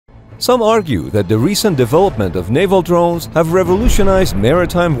Some argue that the recent development of naval drones have revolutionized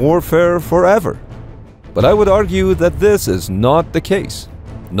maritime warfare forever. But I would argue that this is not the case.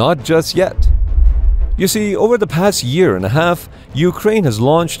 Not just yet. You see, over the past year and a half, Ukraine has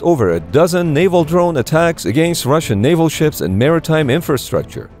launched over a dozen naval drone attacks against Russian naval ships and maritime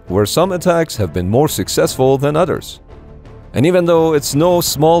infrastructure, where some attacks have been more successful than others. And even though it's no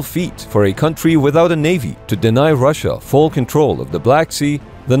small feat for a country without a navy to deny Russia full control of the Black Sea,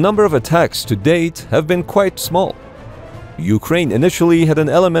 the number of attacks to date have been quite small. Ukraine initially had an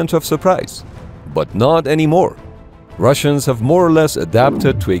element of surprise, but not anymore. Russians have more or less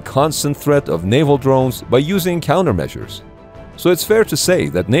adapted to a constant threat of naval drones by using countermeasures. So it's fair to say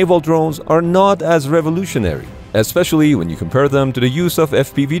that naval drones are not as revolutionary, especially when you compare them to the use of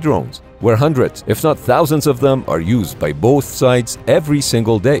FPV drones, where hundreds, if not thousands of them are used by both sides every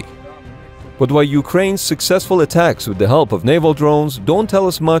single day. But why Ukraine's successful attacks with the help of naval drones don't tell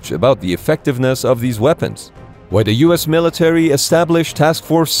us much about the effectiveness of these weapons. Why the US military established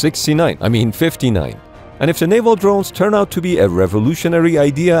Taskforce 59, and if the naval drones turn out to be a revolutionary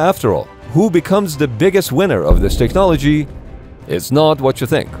idea after all, who becomes the biggest winner of this technology? It's not what you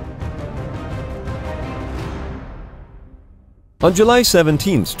think. On July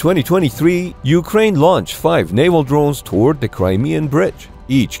 17, 2023, Ukraine launched 5 naval drones toward the Crimean Bridge,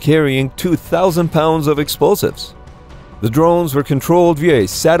 each carrying 2,000 pounds of explosives. The drones were controlled via a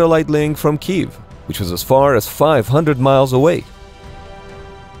satellite link from Kyiv, which was as far as 500 miles away.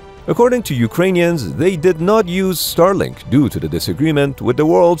 According to Ukrainians, they did not use Starlink due to the disagreement with the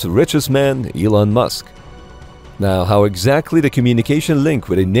world's richest man, Elon Musk. Now, how exactly the communication link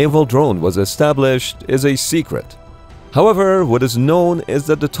with a naval drone was established is a secret. However, what is known is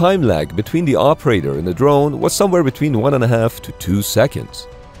that the time lag between the operator and the drone was somewhere between 1.5 to 2 seconds.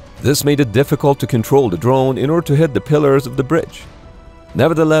 This made it difficult to control the drone in order to hit the pillars of the bridge.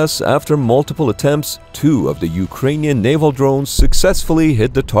 Nevertheless, after multiple attempts, 2 of the Ukrainian naval drones successfully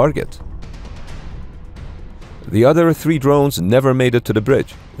hit the target. The other 3 drones never made it to the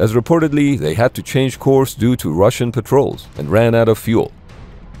bridge, as reportedly they had to change course due to Russian patrols and ran out of fuel.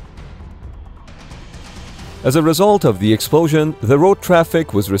 As a result of the explosion, the road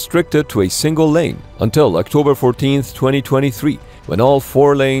traffic was restricted to a single lane until October 14, 2023, when all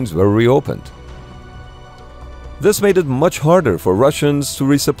 4 lanes were reopened. This made it much harder for Russians to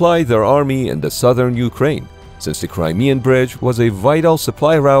resupply their army in the southern Ukraine, since the Crimean Bridge was a vital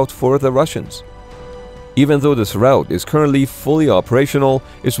supply route for the Russians. Even though this route is currently fully operational,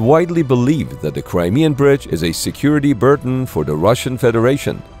 it's widely believed that the Crimean Bridge is a security burden for the Russian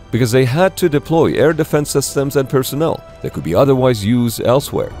Federation, because they had to deploy air defense systems and personnel that could be otherwise used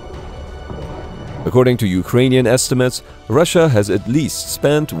elsewhere. According to Ukrainian estimates, Russia has at least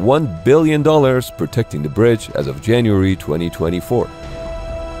spent $1 billion protecting the bridge as of January 2024.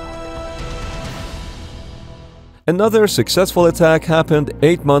 Another successful attack happened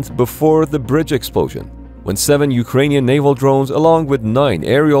 8 months before the bridge explosion, when 7 Ukrainian naval drones along with 9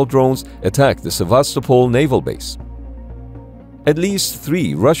 aerial drones attacked the Sevastopol naval base. At least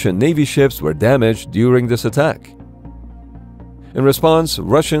 3 Russian Navy ships were damaged during this attack. In response,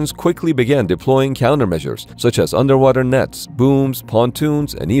 Russians quickly began deploying countermeasures such as underwater nets, booms,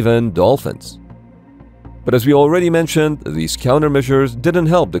 pontoons, and even dolphins. But as we already mentioned, these countermeasures didn't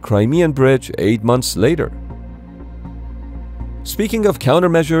help the Crimean Bridge 8 months later. Speaking of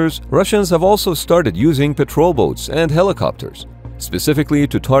countermeasures, Russians have also started using patrol boats and helicopters, specifically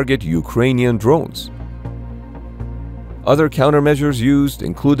to target Ukrainian drones. Other countermeasures used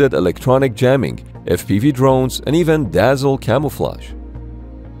included electronic jamming, FPV drones, and even dazzle camouflage.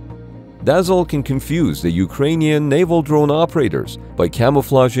 Dazzle can confuse the Ukrainian naval drone operators by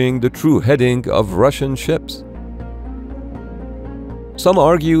camouflaging the true heading of Russian ships. Some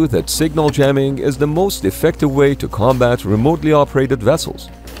argue that signal jamming is the most effective way to combat remotely operated vessels,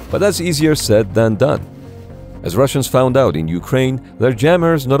 but that's easier said than done. As Russians found out in Ukraine, their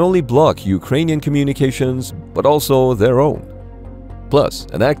jammers not only block Ukrainian communications, but also their own. Plus,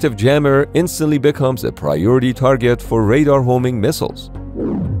 an active jammer instantly becomes a priority target for radar homing missiles.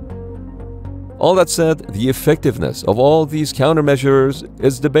 All that said, the effectiveness of all these countermeasures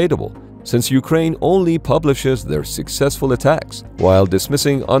is debatable, since Ukraine only publishes their successful attacks while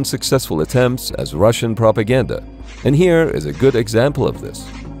dismissing unsuccessful attempts as Russian propaganda. And here is a good example of this.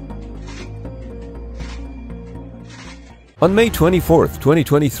 On May 24,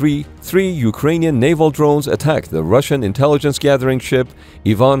 2023, 3 Ukrainian naval drones attacked the Russian intelligence-gathering ship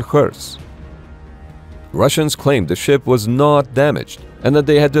Ivan Khurs. Russians claimed the ship was not damaged and that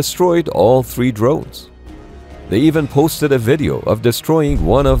they had destroyed all 3 drones. They even posted a video of destroying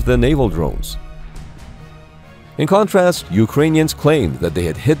one of the naval drones. In contrast, Ukrainians claimed that they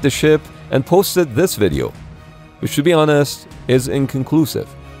had hit the ship and posted this video, which, to be honest, is inconclusive.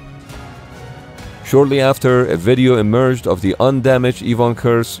 Shortly after, a video emerged of the undamaged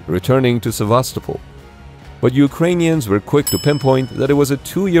Khurs returning to Sevastopol. But Ukrainians were quick to pinpoint that it was a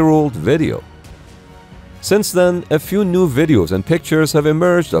 2-year-old video. Since then, a few new videos and pictures have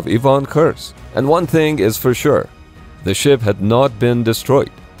emerged of Khurs, and one thing is for sure, the ship had not been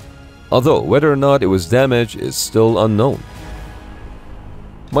destroyed, although whether or not it was damaged is still unknown.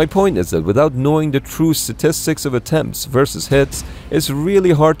 My point is that without knowing the true statistics of attempts versus hits, it's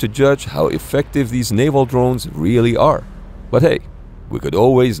really hard to judge how effective these naval drones really are. But hey, we could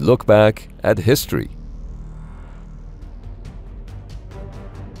always look back at history.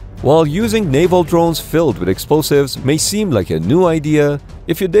 While using naval drones filled with explosives may seem like a new idea,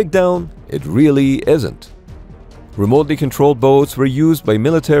 if you dig down, it really isn't. Remotely controlled boats were used by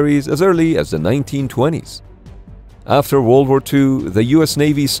militaries as early as the 1920s. After World War II, the US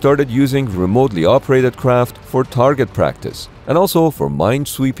Navy started using remotely operated craft for target practice and also for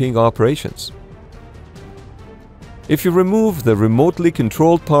minesweeping operations. If you remove the remotely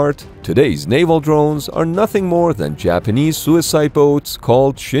controlled part, today's naval drones are nothing more than Japanese suicide boats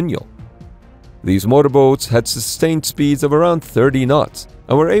called Shinyo. These motorboats had sustained speeds of around 30 knots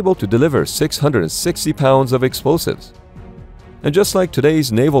and were able to deliver 660 pounds of explosives. And just like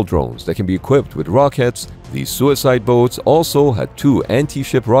today's naval drones that can be equipped with rockets, these suicide boats also had 2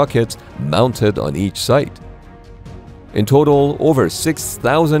 anti-ship rockets mounted on each side. In total, over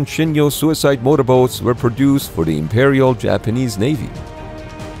 6,000 Shinyo suicide motorboats were produced for the Imperial Japanese Navy.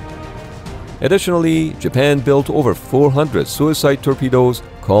 Additionally, Japan built over 400 suicide torpedoes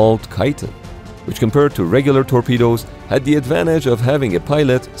called Kaiten, which compared to regular torpedoes had the advantage of having a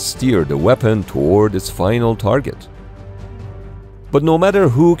pilot steer the weapon toward its final target. But no matter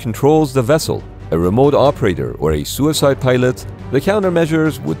who controls the vessel, a remote operator or a suicide pilot, the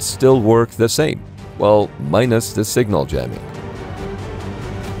countermeasures would still work the same. Well, minus the signal jamming.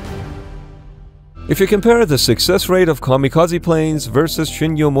 If you compare the success rate of kamikaze planes versus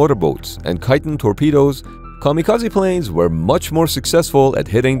Shinyo motorboats and Kaiten torpedoes, kamikaze planes were much more successful at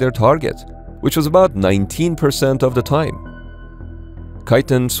hitting their target, which was about 19% of the time.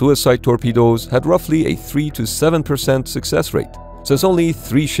 Kaiten suicide torpedoes had roughly a 3 to 7% success rate, since only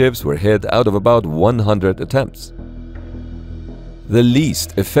 3 ships were hit out of about 100 attempts. The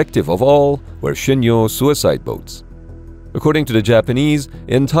least effective of all were Shinyo suicide boats. According to the Japanese,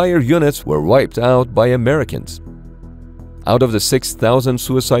 entire units were wiped out by Americans. Out of the 6,000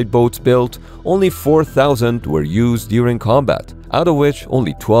 suicide boats built, only 4,000 were used during combat, out of which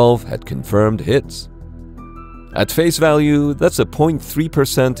only 12 had confirmed hits. At face value, that's a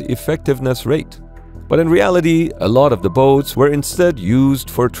 0.3% effectiveness rate. But in reality, a lot of the boats were instead used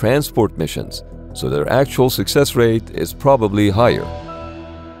for transport missions, so their actual success rate is probably higher.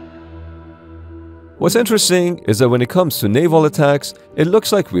 What's interesting is that when it comes to naval attacks, it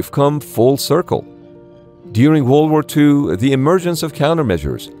looks like we've come full circle. During World War II, the emergence of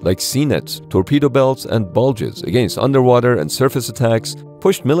countermeasures like sea nets, torpedo belts, and bulges against underwater and surface attacks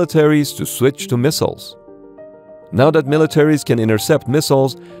pushed militaries to switch to missiles. Now that militaries can intercept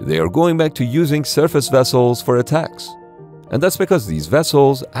missiles, they are going back to using surface vessels for attacks. And that's because these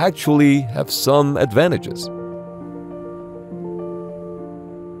vessels actually have some advantages.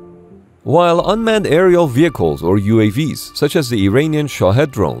 While unmanned aerial vehicles or UAVs, such as the Iranian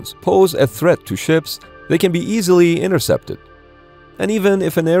Shahed drones, pose a threat to ships, they can be easily intercepted. And even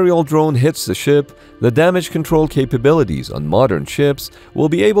if an aerial drone hits the ship, the damage control capabilities on modern ships will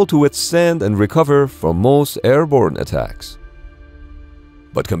be able to withstand and recover from most airborne attacks.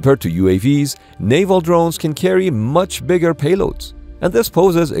 But compared to UAVs, naval drones can carry much bigger payloads, and this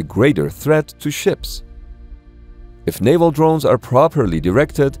poses a greater threat to ships. If naval drones are properly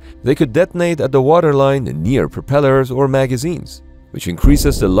directed, they could detonate at the waterline near propellers or magazines, which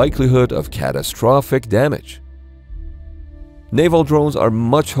increases the likelihood of catastrophic damage. Naval drones are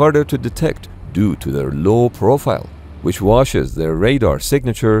much harder to detect due to their low profile, which washes their radar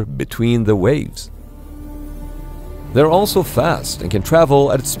signature between the waves. They're also fast and can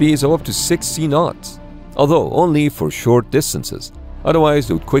travel at speeds of up to 60 knots, although only for short distances, otherwise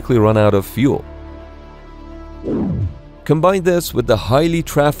they would quickly run out of fuel. Combine this with the highly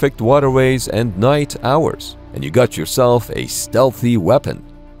trafficked waterways and night hours, and you got yourself a stealthy weapon.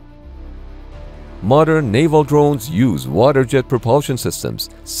 Modern naval drones use water jet propulsion systems,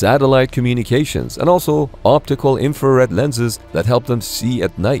 satellite communications, and also optical infrared lenses that help them see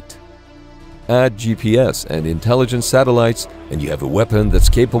at night. Add GPS and intelligence satellites, and you have a weapon that's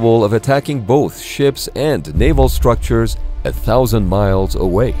capable of attacking both ships and naval structures 1,000 miles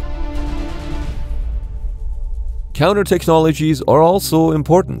away. Counter technologies are also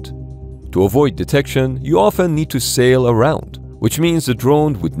important. To avoid detection, you often need to sail around, which means the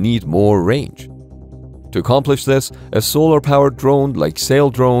drone would need more range. To accomplish this, a solar-powered drone like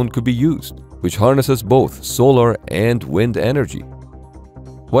Sail Drone could be used, which harnesses both solar and wind energy.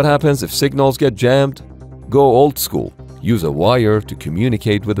 What happens if signals get jammed? Go old school. Use a wire to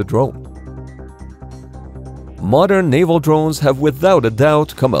communicate with the drone. Modern naval drones have without a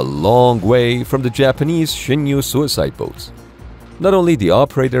doubt come a long way from the Japanese Shinyu suicide boats. Not only the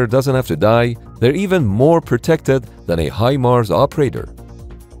operator doesn't have to die, they're even more protected than a HIMARS operator.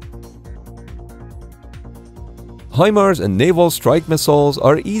 HIMARS and naval strike missiles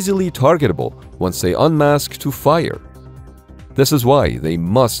are easily targetable once they unmask to fire. This is why they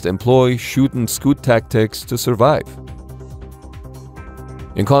must employ shoot-and-scoot tactics to survive.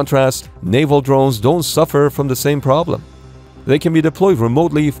 In contrast, naval drones don't suffer from the same problem. They can be deployed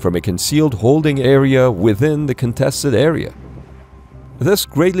remotely from a concealed holding area within the contested area. This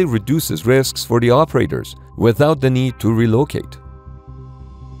greatly reduces risks for the operators without the need to relocate.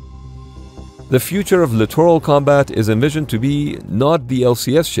 The future of littoral combat is envisioned to be not the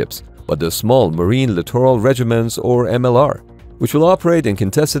LCS ships, but the small Marine Littoral Regiments or MLR, which will operate in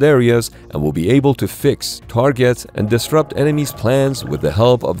contested areas and will be able to fix, target, and disrupt enemies' plans with the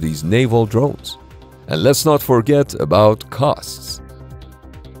help of these naval drones. And let's not forget about costs.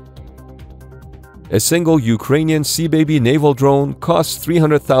 A single Ukrainian Sea Baby naval drone costs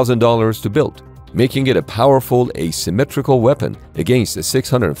 $300,000 to build, making it a powerful asymmetrical weapon against a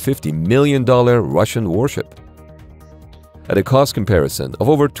 $650 million Russian warship. At a cost comparison of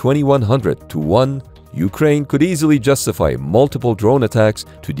over 2,100 to 1, Ukraine could easily justify multiple drone attacks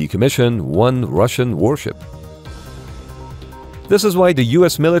to decommission one Russian warship. This is why the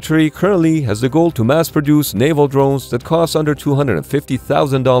US military currently has the goal to mass-produce naval drones that cost under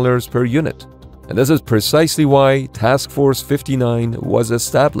 $250,000 per unit. And this is precisely why Taskforce 59 was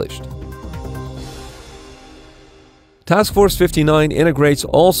established. Taskforce 59 integrates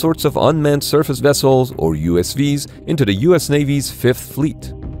all sorts of unmanned surface vessels, or USVs, into the US Navy's 5th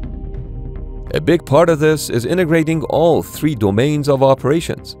Fleet. A big part of this is integrating all 3 domains of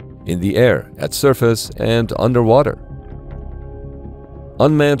operations: in the air, at surface, and underwater.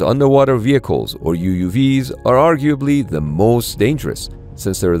 Unmanned underwater vehicles, or UUVs, are arguably the most dangerous,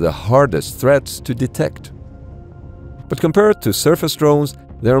 since they're the hardest threats to detect. But compared to surface drones,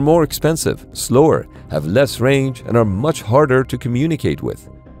 they are more expensive, slower, have less range, and are much harder to communicate with.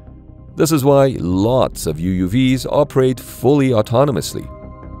 This is why lots of UUVs operate fully autonomously.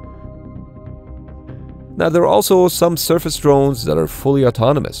 Now, there are also some surface drones that are fully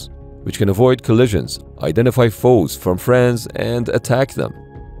autonomous, which can avoid collisions, identify foes from friends, and attack them.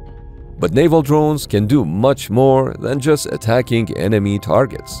 But naval drones can do much more than just attacking enemy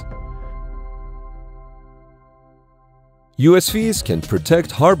targets. USVs can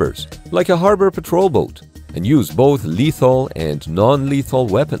protect harbors, like a harbor patrol boat, and use both lethal and non-lethal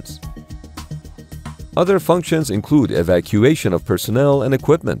weapons. Other functions include evacuation of personnel and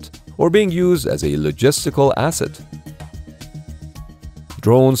equipment, or being used as a logistical asset.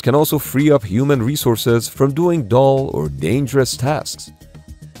 Drones can also free up human resources from doing dull or dangerous tasks.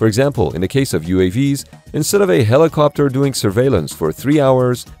 For example, in the case of UAVs, instead of a helicopter doing surveillance for 3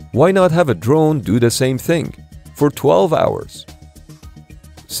 hours, why not have a drone do the same thing for 12 hours?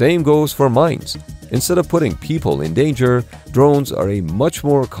 Same goes for mines. Instead of putting people in danger, drones are a much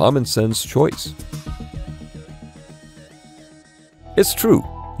more common-sense choice. It's true,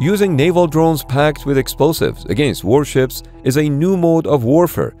 using naval drones packed with explosives against warships is a new mode of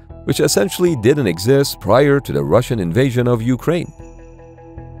warfare, which essentially didn't exist prior to the Russian invasion of Ukraine.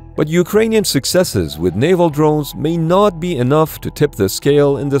 But Ukrainian successes with naval drones may not be enough to tip the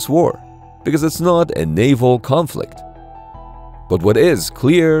scale in this war, because it's not a naval conflict. But what is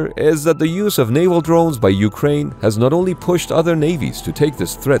clear is that the use of naval drones by Ukraine has not only pushed other navies to take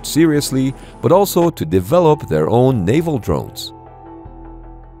this threat seriously, but also to develop their own naval drones.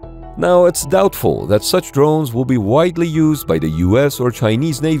 Now, it's doubtful that such drones will be widely used by the US or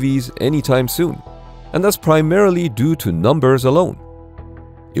Chinese navies anytime soon, and that's primarily due to numbers alone.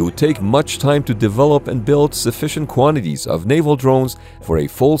 It would take much time to develop and build sufficient quantities of naval drones for a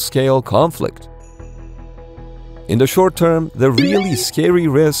full-scale conflict. In the short term, the really scary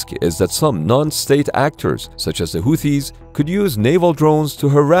risk is that some non-state actors, such as the Houthis, could use naval drones to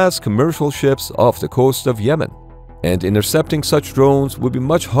harass commercial ships off the coast of Yemen, and intercepting such drones would be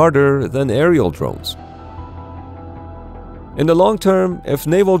much harder than aerial drones. In the long term, if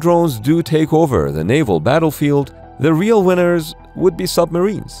naval drones do take over the naval battlefield, the real winners would be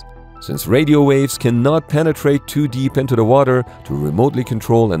submarines, since radio waves cannot penetrate too deep into the water to remotely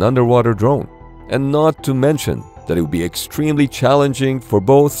control an underwater drone, and not to mention that it would be extremely challenging for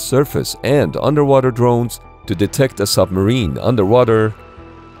both surface and underwater drones to detect a submarine underwater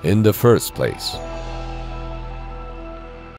in the first place.